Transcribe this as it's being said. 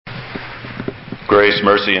Grace,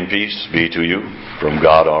 mercy, and peace be to you from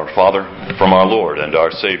God our Father, from our Lord and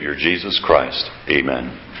our Savior, Jesus Christ.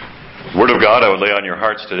 Amen. The Word of God I would lay on your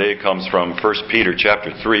hearts today comes from 1 Peter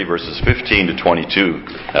chapter 3, verses 15 to 22,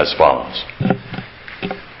 as follows.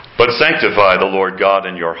 But sanctify the Lord God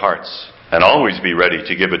in your hearts, and always be ready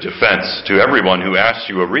to give a defense to everyone who asks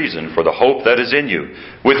you a reason for the hope that is in you,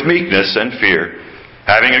 with meekness and fear,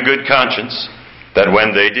 having a good conscience, that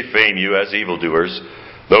when they defame you as evildoers,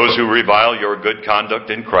 those who revile your good conduct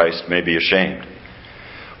in Christ may be ashamed.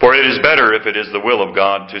 For it is better, if it is the will of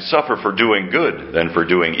God, to suffer for doing good than for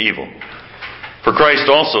doing evil. For Christ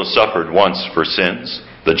also suffered once for sins,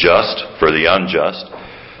 the just for the unjust,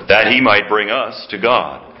 that he might bring us to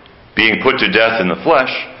God, being put to death in the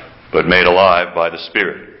flesh, but made alive by the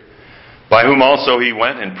Spirit, by whom also he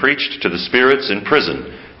went and preached to the spirits in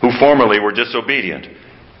prison, who formerly were disobedient,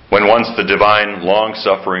 when once the divine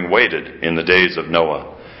long-suffering waited in the days of Noah,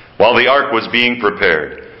 while the ark was being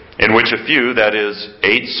prepared, in which a few, that is,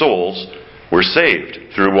 8 souls, were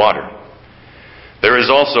saved through water. There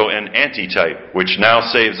is also an antitype which now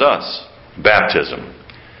saves us, baptism,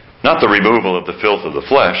 not the removal of the filth of the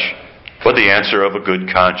flesh, but the answer of a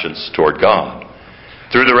good conscience toward God,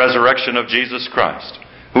 through the resurrection of Jesus Christ,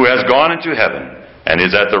 who has gone into heaven and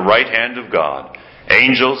is at the right hand of God,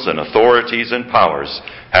 angels and authorities and powers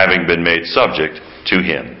having been made subject to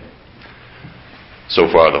him. So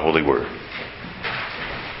far, the Holy Word.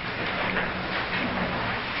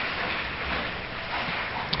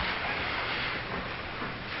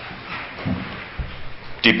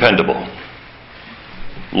 Dependable,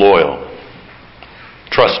 loyal,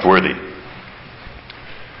 trustworthy.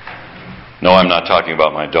 No, I'm not talking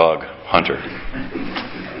about my dog, Hunter.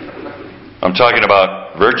 I'm talking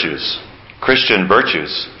about virtues, Christian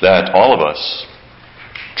virtues that all of us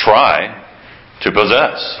try to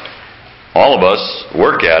possess. All of us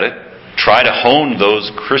work at it, try to hone those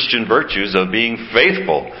Christian virtues of being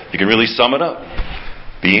faithful. You can really sum it up.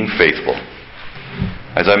 Being faithful.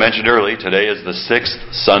 As I mentioned earlier, today is the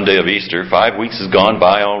 6th Sunday of Easter. 5 weeks has gone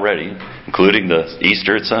by already, including the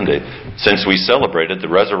Easter Sunday, since we celebrated the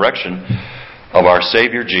resurrection of our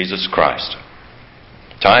Savior Jesus Christ.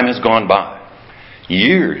 Time has gone by.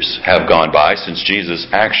 Years have gone by since Jesus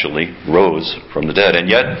actually rose from the dead. And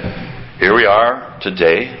yet, here we are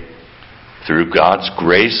today, through God's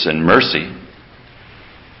grace and mercy,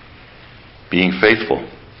 being faithful,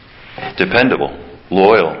 dependable,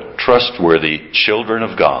 loyal, trustworthy children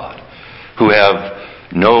of God, who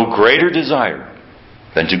have no greater desire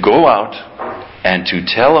than to go out and to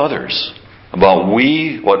tell others about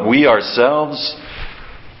what we ourselves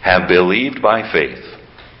have believed by faith.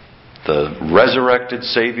 The resurrected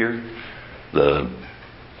Savior, the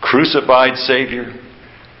crucified Savior,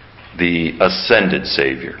 the ascended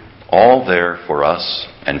Savior. All there for us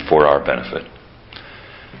and for our benefit.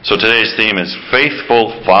 So today's theme is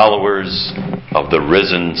faithful followers of the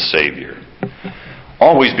risen Savior.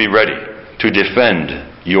 Always be ready to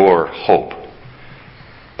defend your hope.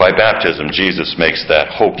 By baptism, Jesus makes that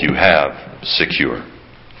hope you have secure.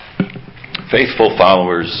 Faithful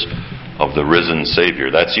followers of the risen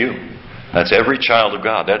Savior. That's you. That's every child of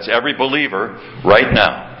God. That's every believer right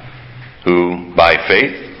now who, by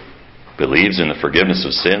faith, believes in the forgiveness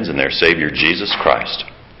of sins in their Savior Jesus Christ.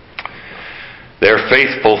 They're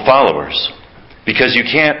faithful followers because you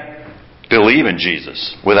can't believe in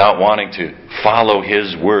Jesus without wanting to follow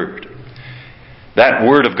His Word. That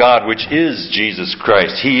Word of God, which is Jesus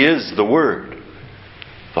Christ. He is the Word.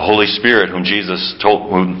 The Holy Spirit whom Jesus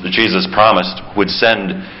promised would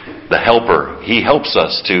send the Helper. He helps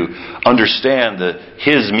us to understand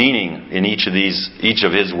His meaning in each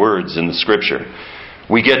of His words in the Scripture.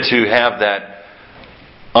 We get to have that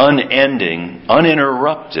unending,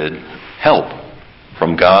 uninterrupted help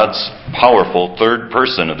from God's powerful third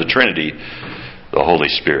person of the Trinity, the Holy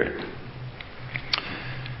Spirit.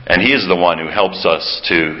 And He is the one who helps us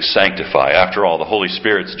to sanctify. After all, the Holy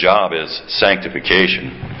Spirit's job is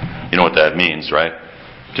sanctification. You know what that means, right?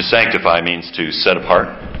 To sanctify means to set apart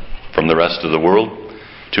from the rest of the world,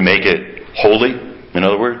 to make it holy, in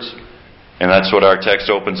other words. And that's what our text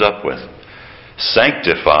opens up with.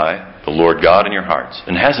 Sanctify the Lord God in your hearts.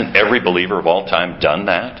 And hasn't every believer of all time done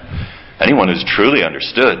that? Anyone who's truly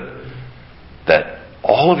understood that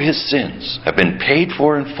all of his sins have been paid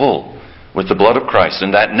for in full with the blood of Christ,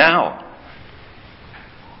 and that now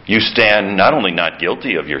you stand not only not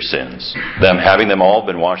guilty of your sins, having them all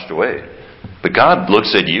been washed away, but God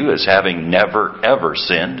looks at you as having never ever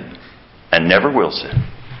sinned and never will sin.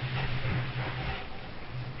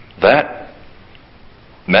 That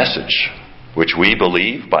message, which we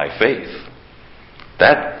believe by faith,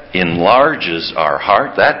 that enlarges our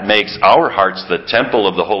heart. That makes our hearts the temple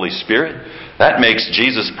of the Holy Spirit. That makes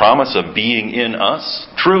Jesus' promise of being in us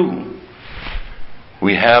true.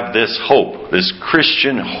 We have this hope, this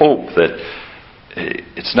Christian hope that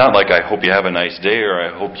it's not like I hope you have a nice day or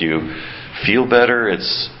I hope you feel better.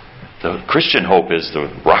 The Christian hope is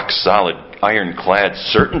the rock-solid, ironclad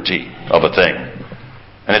certainty of a thing.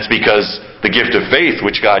 And it's because the gift of faith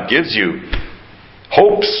which God gives you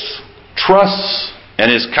hopes, trusts,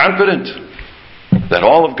 and is confident that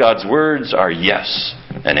all of God's words are yes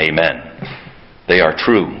and amen. They are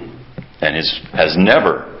true and has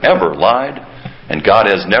never, ever lied, and God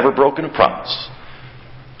has never broken a promise.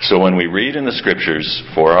 So when we read in the Scriptures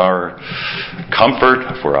for our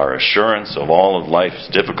comfort, for our assurance of all of life's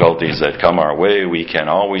difficulties that come our way, we can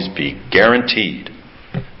always be guaranteed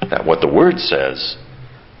that what the Word says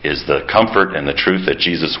is the comfort and the truth that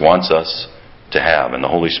Jesus wants us to have. And the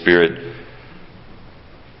Holy Spirit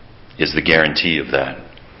is the guarantee of that,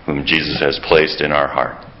 whom Jesus has placed in our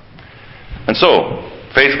heart. And so,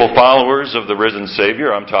 faithful followers of the risen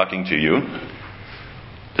Savior, I'm talking to you.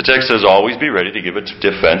 The text says, always be ready to give a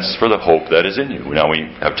defense for the hope that is in you. Now, we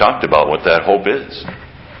have talked about what that hope is.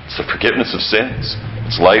 It's the forgiveness of sins.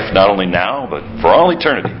 It's life not only now, but for all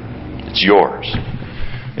eternity. It's yours.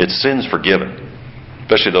 It's sins forgiven.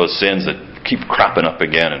 Especially those sins that keep cropping up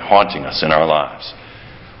again and haunting us in our lives.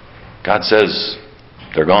 God says,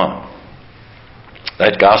 they're gone.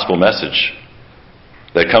 That gospel message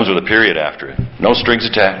that comes with a period after it. No strings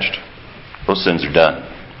attached. Those sins are done.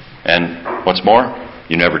 And what's more,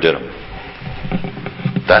 you never did them.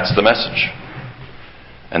 That's the message.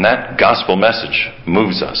 And that gospel message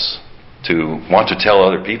moves us to want to tell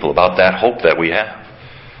other people about that hope that we have.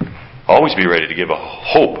 Always be ready to give a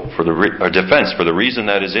hope for a defense for the reason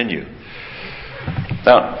that is in you.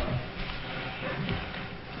 Now,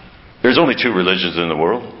 there's only two religions in the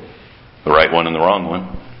world. The right one and the wrong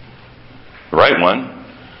one. The right one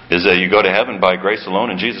is that you go to heaven by grace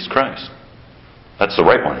alone in Jesus Christ. That's the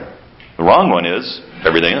right one. The wrong one is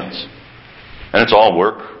everything else. And it's all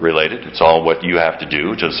work related. It's all what you have to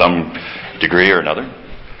do to some degree or another.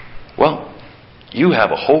 Well, you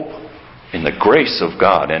have a hope in the grace of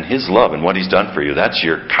God and His love and what He's done for you. That's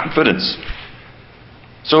your confidence.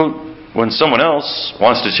 So when someone else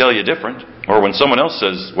wants to tell you different, or when someone else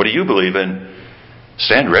says, what do you believe in?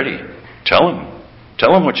 Stand ready. Tell them.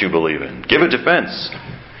 Tell them what you believe in. Give a defense.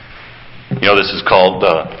 You know, this is called,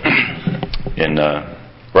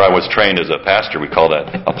 where I was trained as a pastor, we call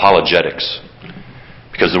that apologetics.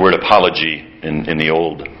 Because the word apology in the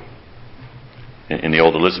old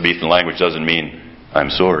Elizabethan language doesn't mean I'm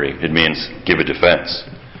sorry. It means give a defense.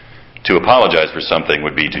 To apologize for something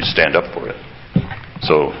would be to stand up for it.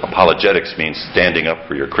 So apologetics means standing up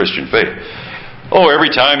for your Christian faith. Oh, every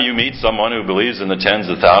time you meet someone who believes in the tens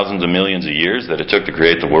of thousands of millions of years that it took to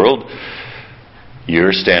create the world,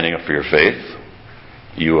 you're standing up for your faith.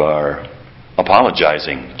 You are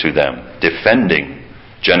apologizing to them, defending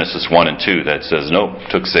Genesis 1 and 2 that says, nope, it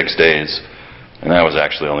took 6 days. And that was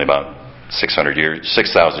actually only about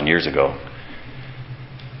 6,000 years ago.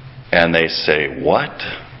 And they say, what?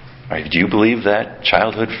 Do you believe that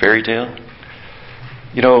childhood fairy tale?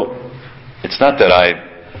 You know, it's not that I,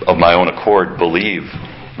 of my own accord, believe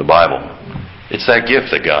the Bible. It's that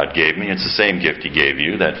gift that God gave me. It's the same gift He gave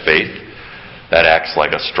you, that faith that acts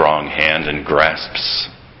like a strong hand and grasps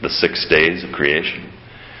the 6 days of creation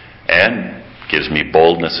and gives me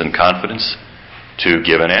boldness and confidence to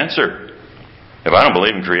give an answer. If I don't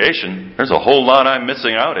believe in creation, there's a whole lot I'm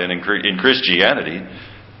missing out in Christianity.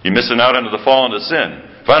 You're missing out under the fall into sin.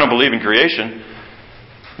 If I don't believe in creation,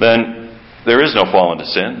 then there is no fall into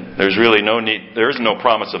sin. There's really no need. There is no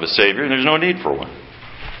promise of a Savior. There's no need for one.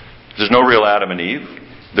 There's no real Adam and Eve.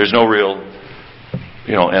 There's no real,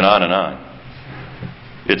 and on and on.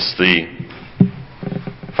 It's the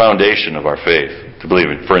foundation of our faith to believe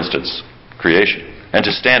in, for instance, creation. And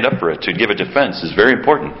to stand up for it, to give a defense, is very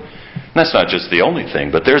important. And that's not just the only thing,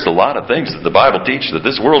 but there's a lot of things that the Bible teaches that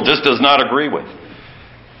this world just does not agree with.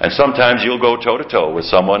 And sometimes you'll go toe-to-toe with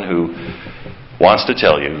someone who wants to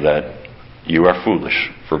tell you that you are foolish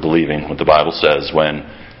for believing what the Bible says when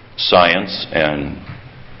science and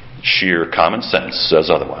sheer common sense says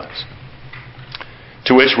otherwise.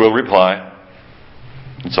 To which we'll reply,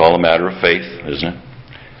 it's all a matter of faith, isn't it?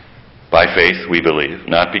 By faith we believe,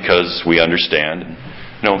 not because we understand.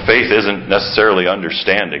 Faith isn't necessarily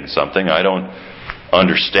understanding something. I don't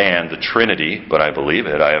understand the Trinity, but I believe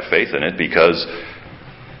it. I have faith in it because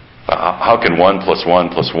how can 1 + 1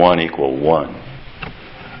 + 1 equal 1?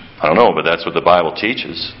 I don't know, but that's what the Bible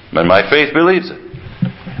teaches. And my faith believes it.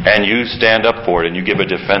 And you stand up for it and you give a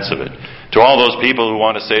defense of it. To all those people who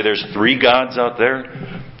want to say there's three gods out there,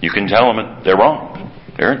 you can tell them they're wrong.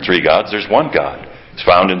 There aren't three gods, there's one God. It's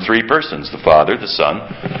found in three persons, the Father, the Son,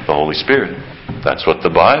 the Holy Spirit. That's what the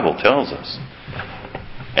Bible tells us.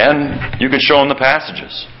 And you can show them the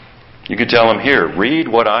passages. You can tell them, here, read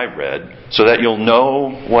what I read so that you'll know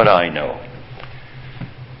what I know.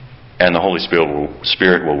 And the Holy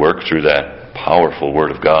Spirit will work through that powerful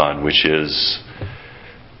Word of God, which is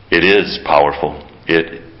powerful.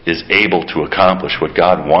 It is able to accomplish what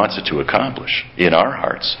God wants it to accomplish in our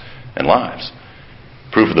hearts and lives.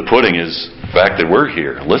 Proof of the pudding is the fact that we're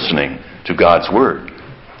here listening to God's Word.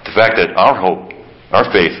 The fact that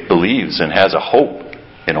our faith believes and has a hope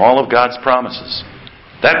in all of God's promises.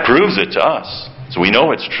 That proves it to us. So we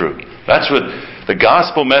know it's true. That's what the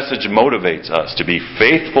gospel message motivates us, to be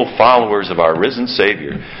faithful followers of our risen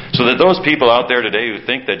Savior. So that those people out there today who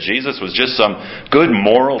think that Jesus was just some good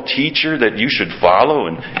moral teacher that you should follow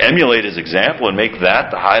and emulate His example and make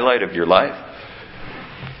that the highlight of your life,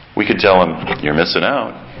 we could tell them, you're missing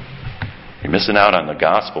out. You're missing out on the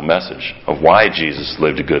gospel message of why Jesus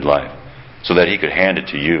lived a good life, so that He could hand it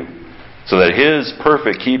to you. So that His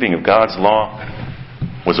perfect keeping of God's law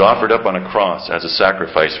was offered up on a cross as a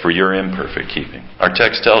sacrifice for your imperfect keeping. Our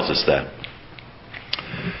text tells us that.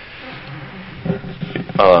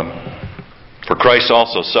 For Christ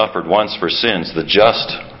also suffered once for sins, the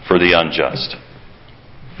just for the unjust.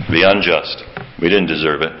 The unjust. We didn't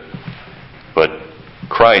deserve it. But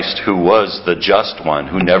Christ, who was the just one,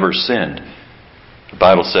 who never sinned, the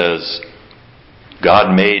Bible says,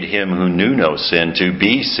 God made Him who knew no sin to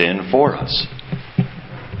be sin for us.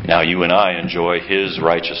 Now you and I enjoy His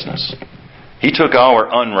righteousness. He took our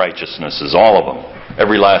unrighteousnesses, all of them,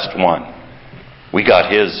 every last one. We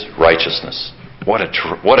got His righteousness. What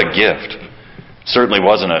a gift. Certainly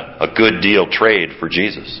wasn't a good deal trade for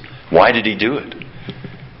Jesus. Why did He do it?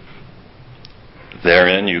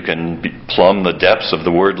 Therein you can plumb the depths of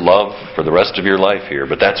the word love for the rest of your life here.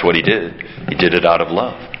 But that's what He did. He did it out of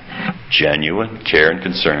love. Genuine care and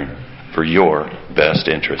concern for your best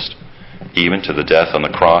interest. Even to the death on the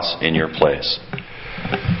cross in your place.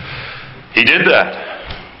 He did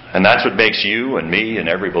that. And that's what makes you and me and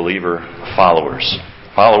every believer followers.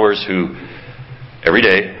 Followers who every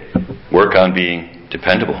day work on being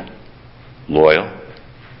dependable, loyal,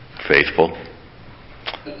 faithful,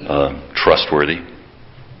 trustworthy.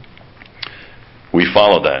 We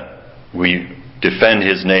follow that. We defend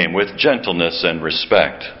His name with gentleness and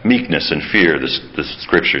respect, meekness and fear, the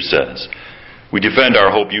Scripture says. We defend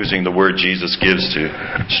our hope using the word Jesus gives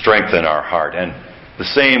to strengthen our heart. And the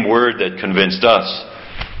same word that convinced us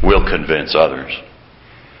will convince others.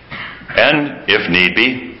 And if need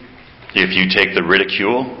be, if you take the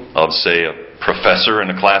ridicule of, say, a professor in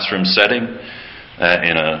a classroom setting,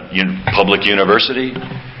 in a public university,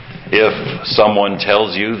 if someone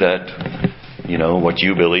tells you that, what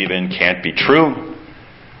you believe in can't be true,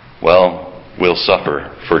 well, we'll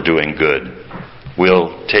suffer for doing good.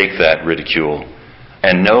 We'll take that ridicule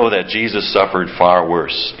and know that Jesus suffered far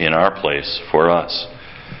worse in our place for us.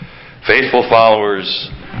 Faithful followers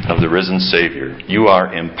of the risen Savior, you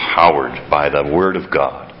are empowered by the Word of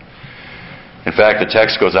God. In fact, the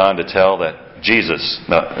text goes on to tell that Jesus,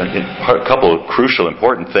 a couple of crucial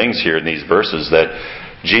important things here in these verses, that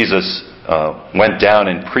Jesus went down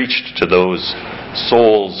and preached to those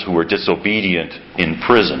souls who were disobedient in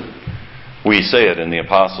prison. We say it in the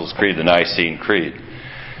Apostles' Creed, the Nicene Creed.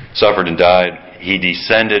 Suffered and died. He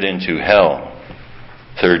descended into hell.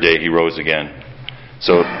 Third day He rose again.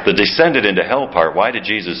 So the descended into hell part, why did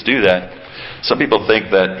Jesus do that? Some people think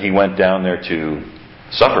that He went down there to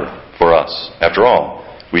suffer for us. After all,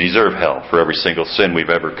 we deserve hell for every single sin we've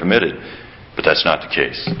ever committed. But that's not the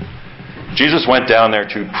case. Jesus went down there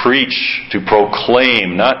to preach, to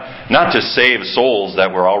proclaim, not to save souls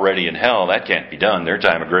that were already in hell. That can't be done. Their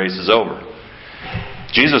time of grace is over.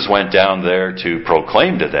 Jesus went down there to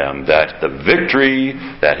proclaim to them that the victory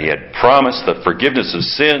that He had promised, the forgiveness of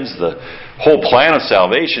sins, the whole plan of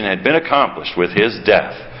salvation had been accomplished with His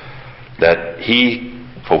death. That He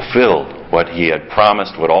fulfilled what He had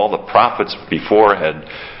promised, what all the prophets before had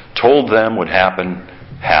told them would happen,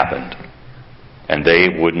 happened. And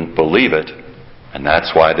they wouldn't believe it, and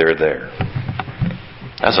that's why they're there.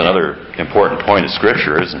 That's another important point of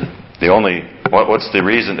Scripture, isn't it? What's the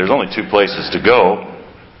reason? There's only two places to go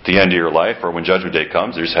at the end of your life, or when Judgment Day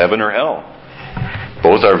comes. There's heaven or hell.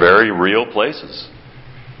 Both are very real places.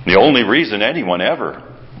 The only reason anyone ever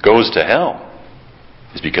goes to hell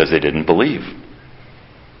is because they didn't believe.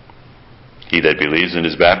 He that believes and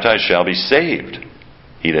is baptized shall be saved.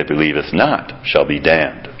 He that believeth not shall be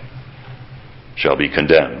damned. Shall be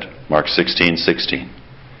condemned. Mark 16:16.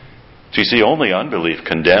 So you see, only unbelief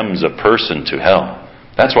condemns a person to hell.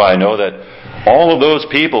 That's why I know that all of those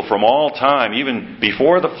people from all time, even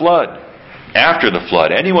before the flood, after the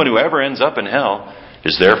flood, anyone who ever ends up in hell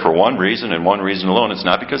is there for one reason and one reason alone. It's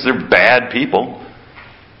not because they're bad people.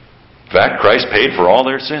 In fact, Christ paid for all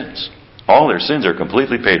their sins. All their sins are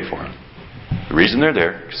completely paid for. The reason they're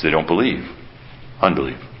there is because they don't believe.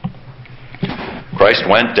 Unbelief. Christ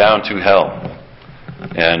went down to hell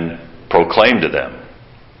and proclaimed to them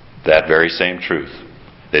that very same truth.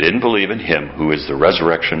 They didn't believe in Him who is the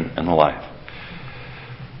resurrection and the life.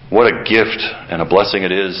 What a gift and a blessing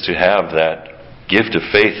it is to have that gift of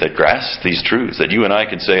faith that grasps these truths, that you and I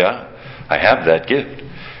can say, I have that gift.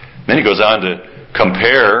 Then he goes on to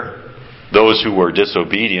compare those who were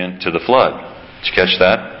disobedient to the flood. Did you catch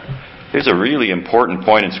that? There's a really important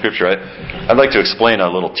point in Scripture. I'd like to explain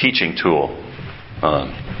a little teaching tool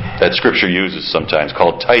that Scripture uses sometimes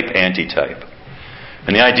called type-antitype.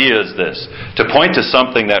 And the idea is this: to point to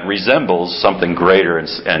something that resembles something greater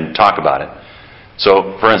and talk about it.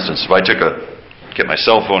 So, for instance, if I get my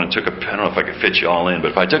cell phone and I don't know if I could fit you all in,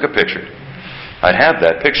 but if I took a picture, I'd have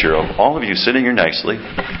that picture of all of you sitting here nicely,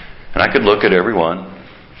 and I could look at everyone,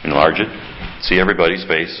 enlarge it, see everybody's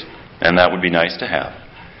face, and that would be nice to have.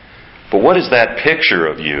 But what is that picture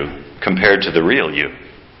of you compared to the real you?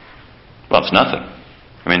 Well, it's nothing.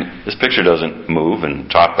 I mean, this picture doesn't move and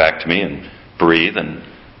talk back to me and breathe, and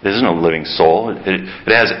there's no living soul.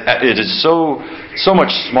 It is so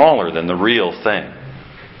much smaller than the real thing.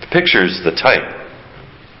 The picture is the type.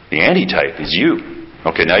 The antitype is you.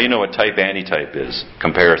 Okay, now you know what type-antitype is.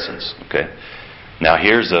 Comparisons. Okay. Now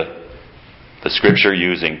here's the Scripture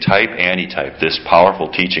using type-antitype, this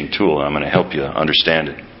powerful teaching tool, and I'm going to help you understand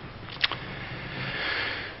it.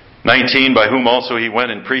 19, by whom also he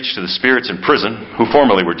went and preached to the spirits in prison, who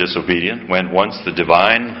formerly were disobedient, when once the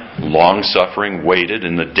divine long-suffering waited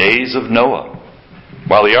in the days of Noah,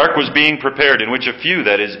 while the ark was being prepared, in which a few,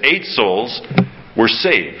 that is 8 souls, were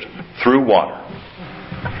saved through water.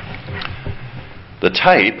 The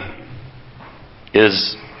type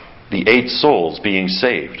is the 8 souls being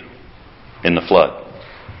saved in the flood.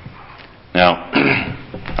 Now,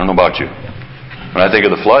 I don't know about you. When I think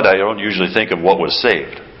of the flood, I don't usually think of what was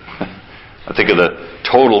saved. I think of the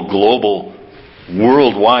total global,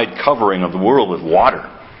 worldwide covering of the world with water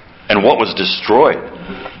and what was destroyed.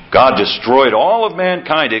 God destroyed all of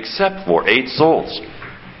mankind except for 8 souls.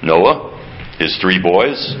 Noah, his 3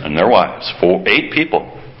 boys, and their wives. 8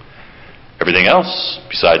 people. Everything else,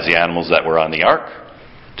 besides the animals that were on the ark,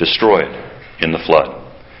 destroyed in the flood.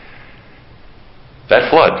 That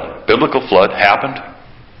flood, biblical flood, happened.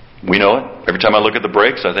 We know it. Every time I look at the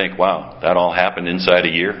breaks, I think, wow, that all happened inside a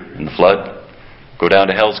year in the flood. Go down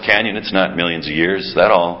to Hell's Canyon, it's not millions of years.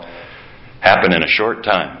 That all happened in a short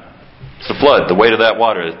time. It's the flood, the weight of that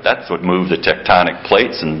water, that's what moved the tectonic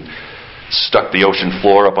plates and stuck the ocean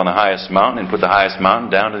floor up on the highest mountain and put the highest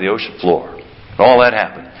mountain down to the ocean floor. All that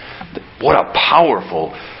happened. What a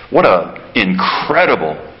powerful, what a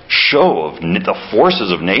incredible show of the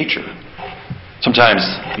forces of nature. Sometimes,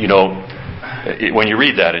 when you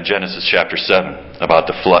read that in Genesis chapter 7 about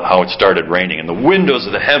the flood, how it started raining, and the windows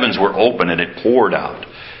of the heavens were open and it poured out,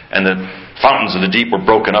 and the fountains of the deep were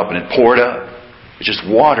broken up and it poured out. It's just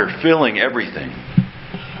water filling everything.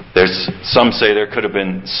 Some say there could have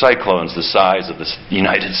been cyclones the size of the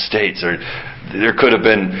United States, or there could have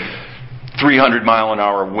been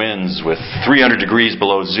 300-mile-an-hour winds with 300 degrees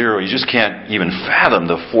below zero. You just can't even fathom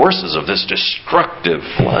the forces of this destructive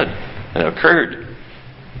flood that occurred.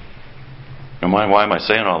 And why am I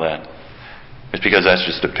saying all that? It's because that's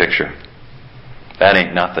just a picture. That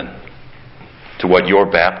ain't nothing to what your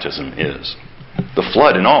baptism is. The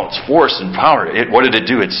flood in all its force and power, what did it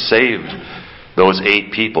do? It saved those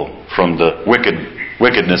 8 people from the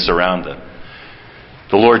wickedness around them.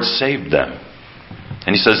 The Lord saved them.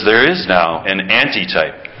 And He says there is now an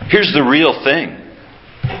antitype. Here's the real thing.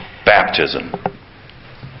 Baptism.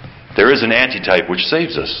 There is an antitype which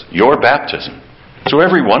saves us. Your baptism. So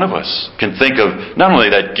every one of us can think of not only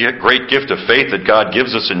that great gift of faith that God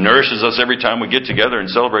gives us and nourishes us every time we get together and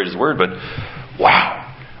celebrate His Word, but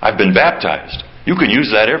wow, I've been baptized. You can use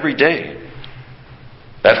that every day.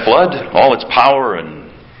 That flood, all its power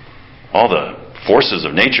and all the forces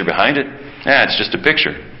of nature behind it, it's just a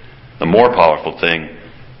picture. The more powerful thing,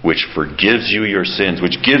 which forgives you your sins,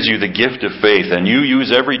 which gives you the gift of faith, and you use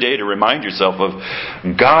every day to remind yourself of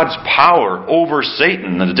God's power over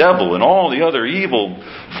Satan, the devil, and all the other evil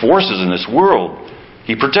forces in this world.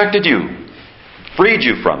 He protected you, freed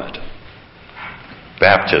you from it.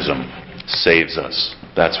 Baptism saves us.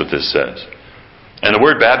 That's what this says. And the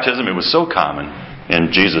word baptism, it was so common in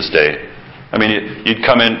Jesus' day I mean, you'd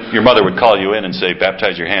come in, your mother would call you in and say,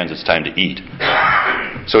 baptize your hands, it's time to eat.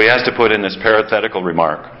 So he has to put in this parenthetical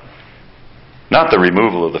remark. Not the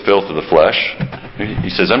removal of the filth of the flesh. He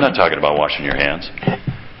says, I'm not talking about washing your hands.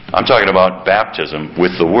 I'm talking about baptism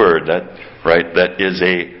with the Word that is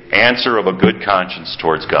a answer of a good conscience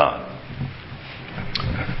towards God.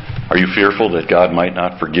 Are you fearful that God might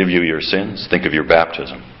not forgive you your sins? Think of your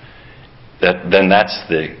baptism.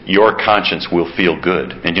 Your conscience will feel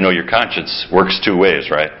good. And you know, your conscience works two ways,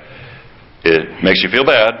 right? It makes you feel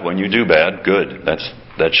bad when you do bad. Good.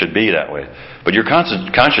 That should be that way. But your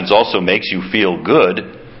conscience also makes you feel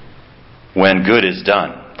good when good is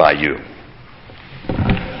done by you.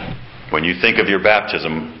 When you think of your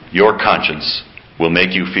baptism, your conscience will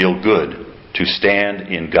make you feel good to stand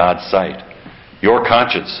in God's sight. Your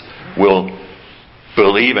conscience will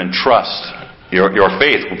believe and trust. Your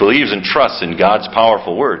faith believes and trusts in God's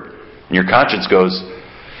powerful Word. And your conscience goes,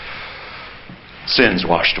 sins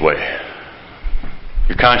washed away.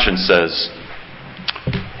 Your conscience says,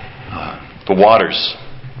 the waters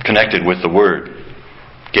connected with the Word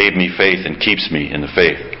gave me faith and keeps me in the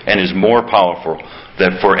faith, and is more powerful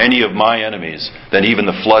than for any of my enemies than even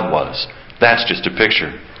the flood was. That's just a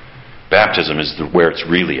picture. Baptism is where it's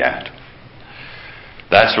really at.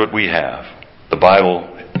 That's what we have. The Bible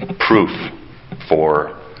proof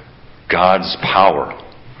for God's power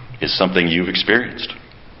is something you've experienced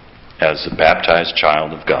as a baptized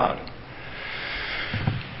child of God.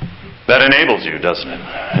 That enables you, doesn't it?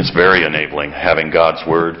 It's very enabling, having God's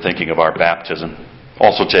Word, thinking of our baptism.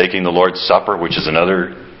 Also taking the Lord's Supper, which is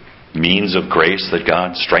another means of grace that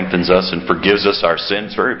God strengthens us and forgives us our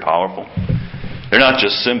sins. Very powerful. They're not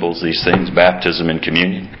just symbols, these things, baptism and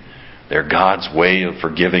communion. They're God's way of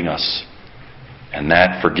forgiving us. And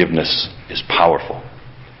that forgiveness is powerful.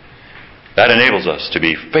 That enables us to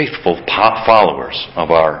be faithful followers of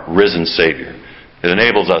our risen Savior. It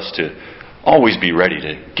enables us to always be ready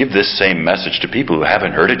to give this same message to people who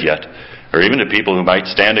haven't heard it yet, or even to people who might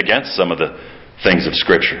stand against some of the things of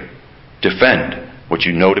Scripture. Defend what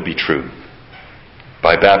you know to be true.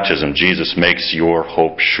 By baptism, Jesus makes your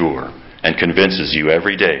hope sure and convinces you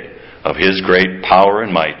every day of His great power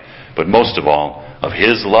and might, but most of all, of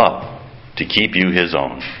His love to keep you His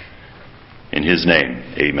own. In His name,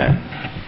 amen.